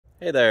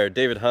Hey there,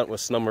 David Hunt with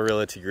Sedgemoore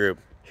Realty Group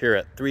here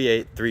at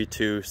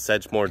 3832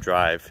 Sedgemoore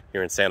Drive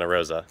here in Santa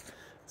Rosa.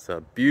 It's a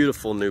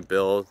beautiful new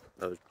build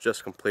that was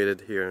just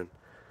completed here in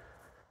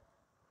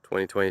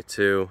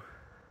 2022.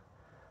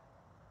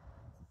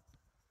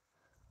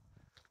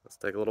 Let's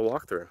take a little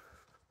walk through.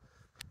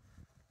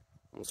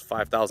 Almost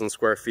 5,000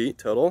 square feet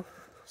total,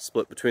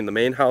 split between the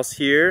main house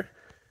here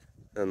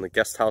and the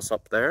guest house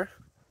up there.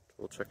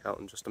 We'll check out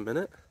in just a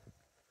minute.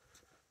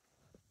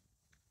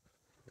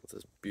 It's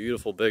this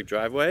beautiful big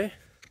driveway.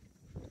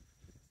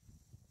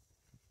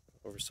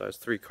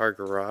 Oversized 3-car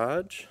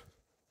garage.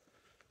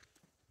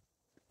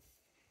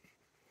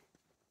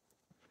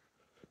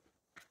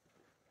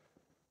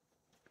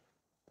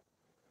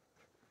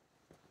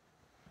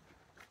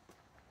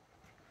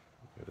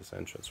 Look at this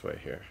entranceway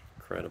here.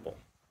 Incredible.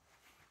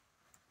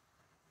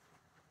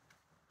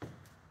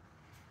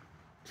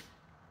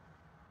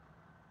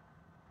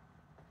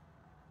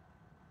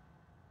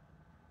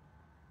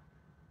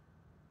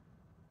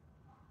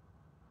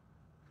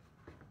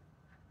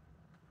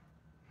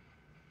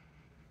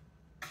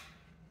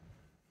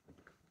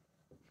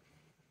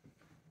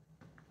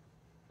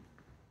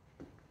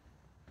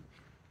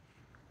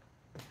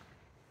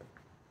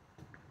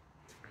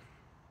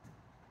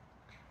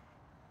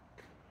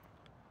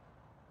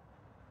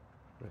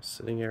 Nice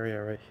sitting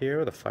area right here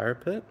with a fire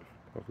pit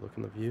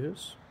overlooking the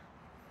views.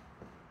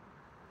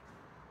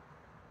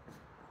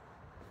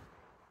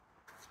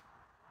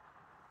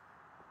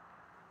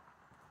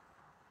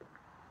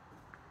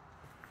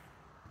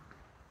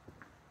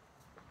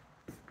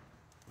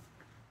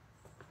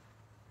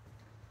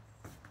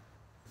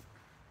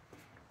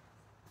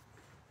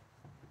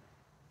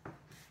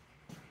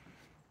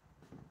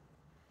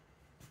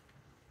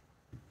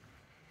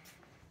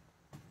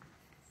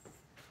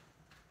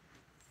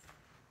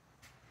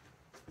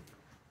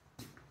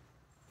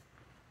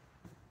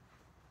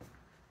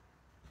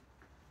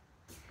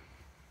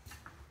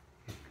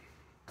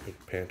 Big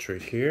pantry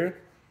here,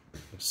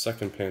 a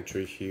second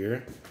pantry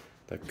here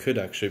that could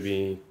actually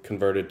be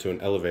converted to an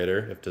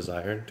elevator if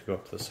desired to go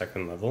up to the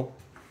second level.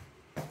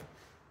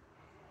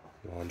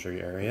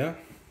 Laundry area,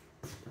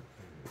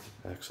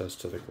 access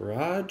to the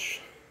garage,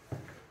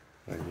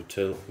 a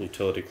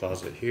utility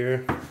closet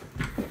here.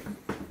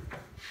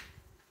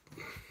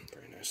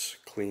 Very nice,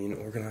 clean,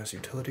 organized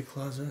utility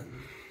closet.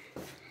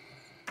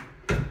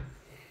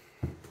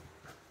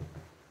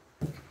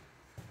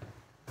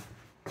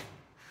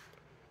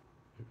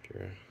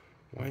 Your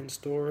wine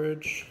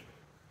storage,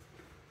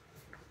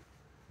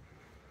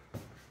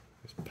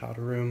 this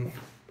powder room,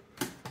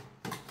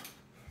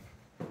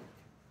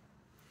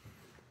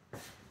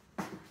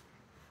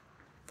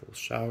 full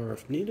shower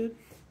if needed.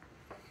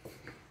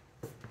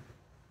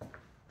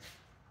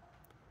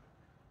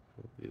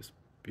 These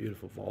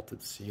beautiful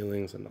vaulted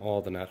ceilings and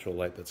all the natural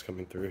light that's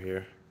coming through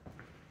here.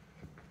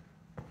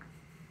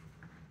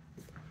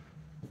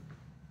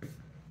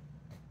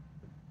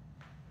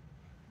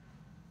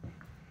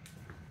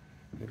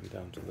 Maybe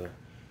down to the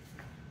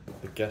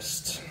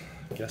guest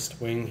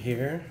wing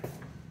here.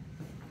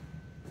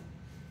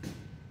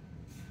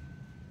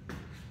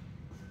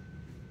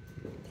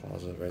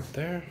 Closet right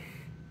there.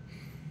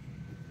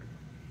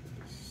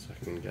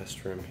 Second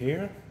guest room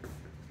here.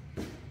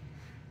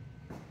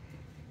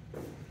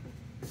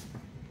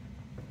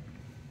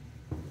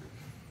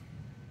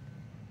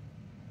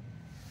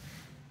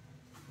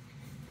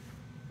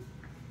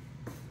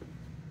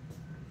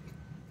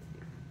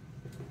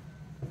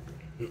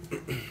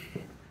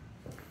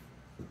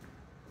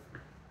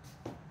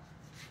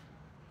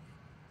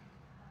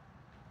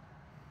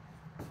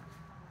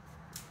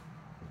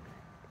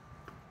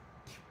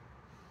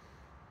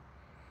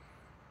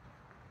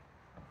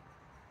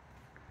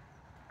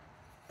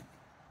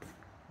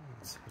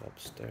 Let's head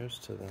upstairs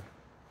to the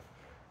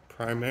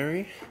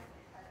primary.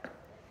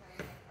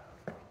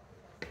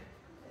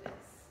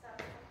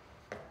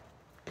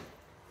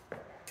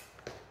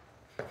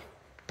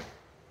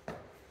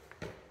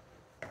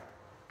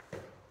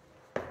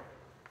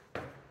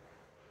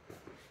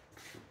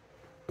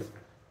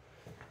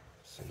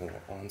 It's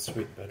another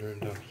ensuite bedroom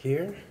down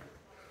here.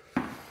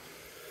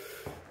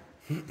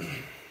 Very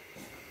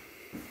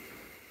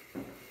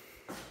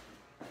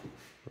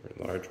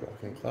large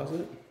walk-in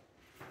closet.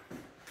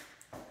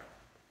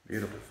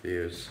 Beautiful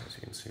views, as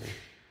you can see,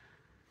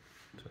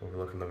 to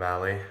overlooking the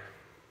valley.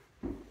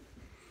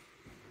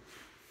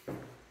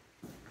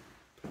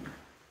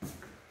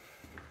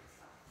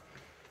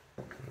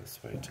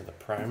 This way to the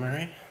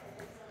primary.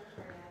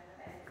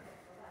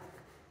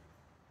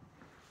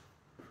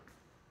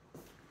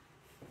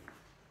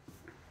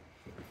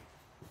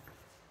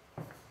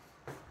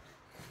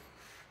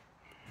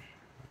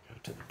 Go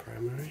to the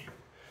primary.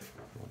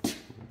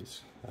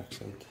 These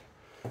accent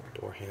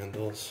door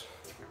handles.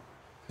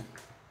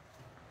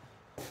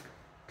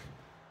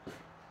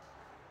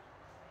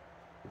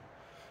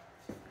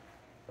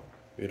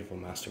 Beautiful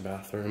master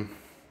bathroom.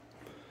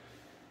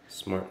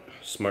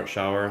 Smart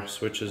shower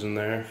switches in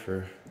there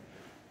for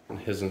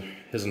his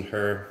and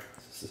her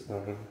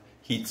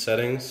heat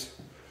settings.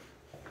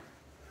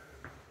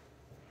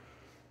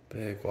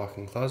 Big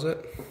walk-in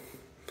closet.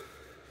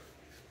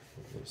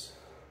 These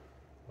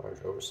large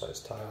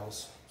oversized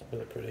tiles. It's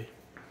really pretty.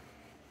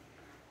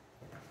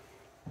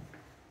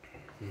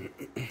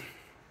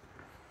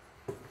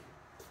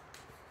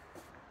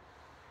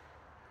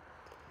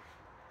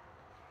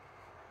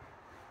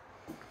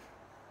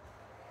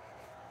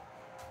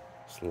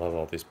 Just love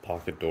all these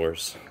pocket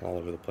doors all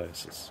over the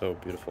place. It's so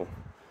beautiful.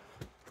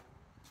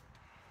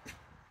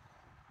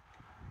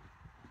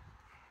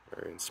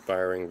 Very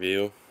inspiring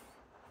view.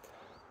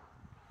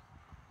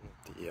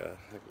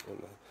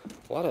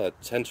 A lot of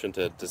attention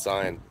to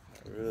design.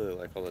 I really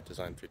like all the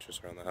design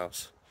features around the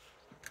house.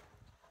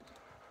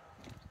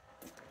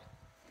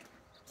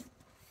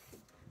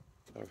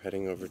 We're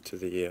heading over to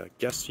the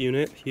guest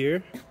unit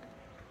here.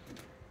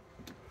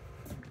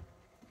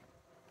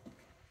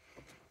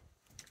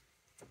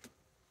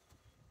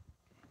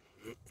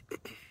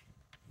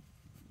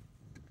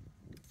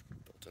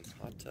 Built-in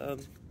hot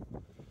tub.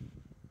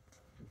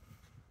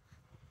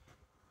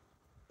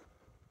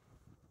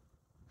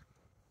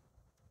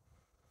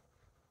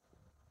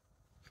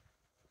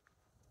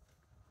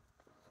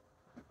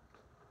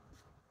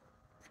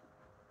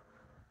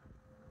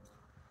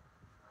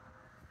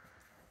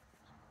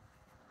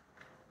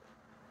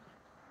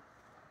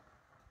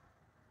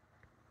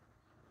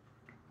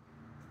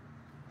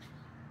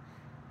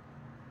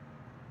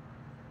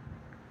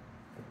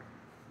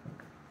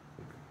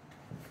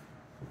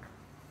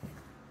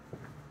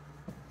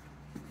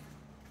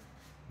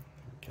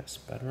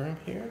 Guest bedroom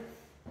here.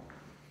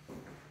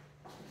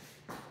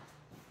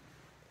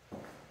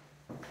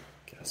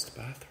 Guest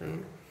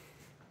bathroom.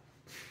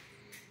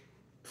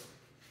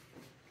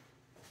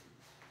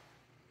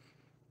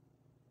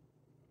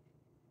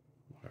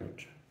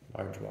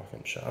 Large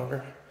walk-in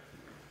shower.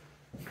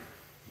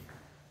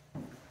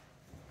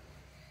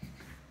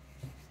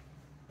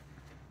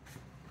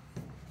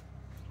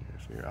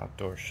 Here's your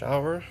outdoor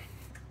shower.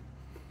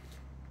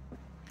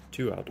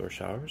 2 outdoor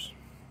showers.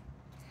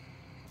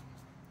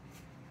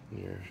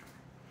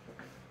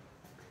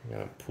 You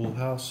got a pool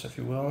house, if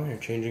you will, your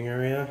changing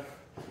area.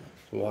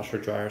 Some washer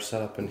dryer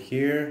set up in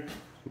here.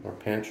 Some more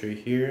pantry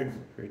here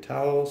for your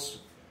towels.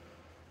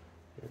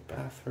 Your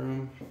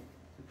bathroom.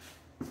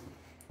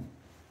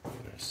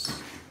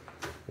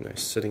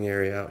 Nice sitting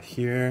area out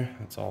here.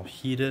 It's all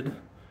heated.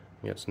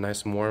 It's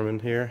nice and warm in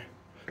here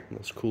on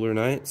those cooler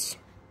nights.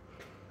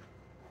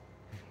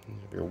 You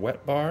have your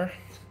wet bar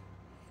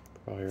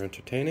while you're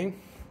entertaining.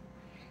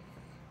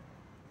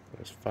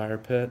 There's fire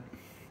pit.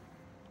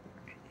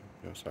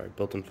 Oh, sorry,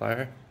 built-in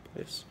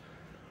fireplace.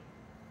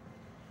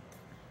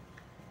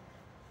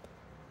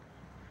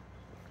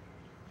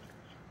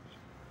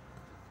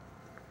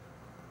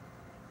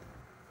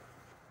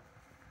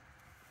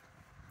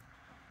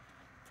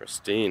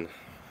 Pristine.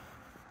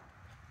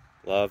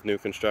 Love new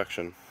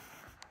construction.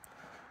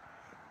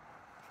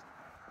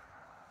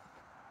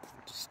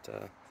 Just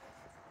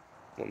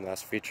one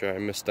last feature I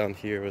missed down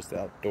here was the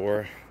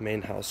outdoor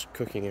main house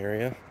cooking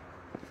area.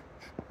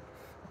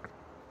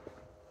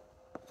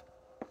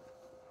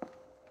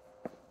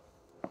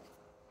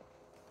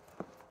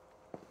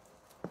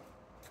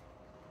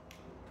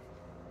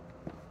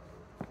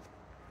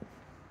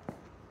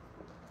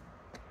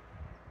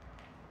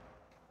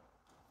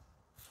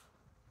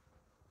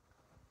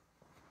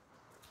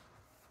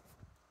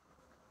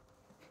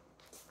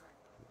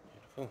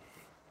 Beautiful.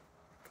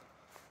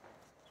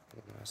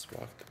 One last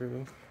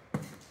walkthrough.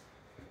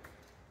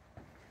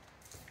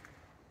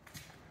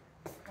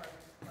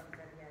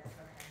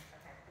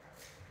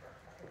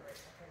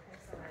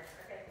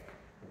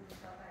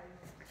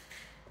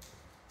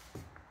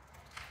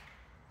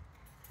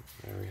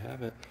 There we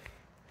have it.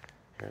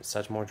 Here at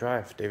Sedgemoore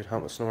Drive, David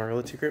Hunt with Sedgemoore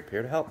Realty Group,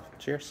 here to help.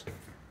 Cheers.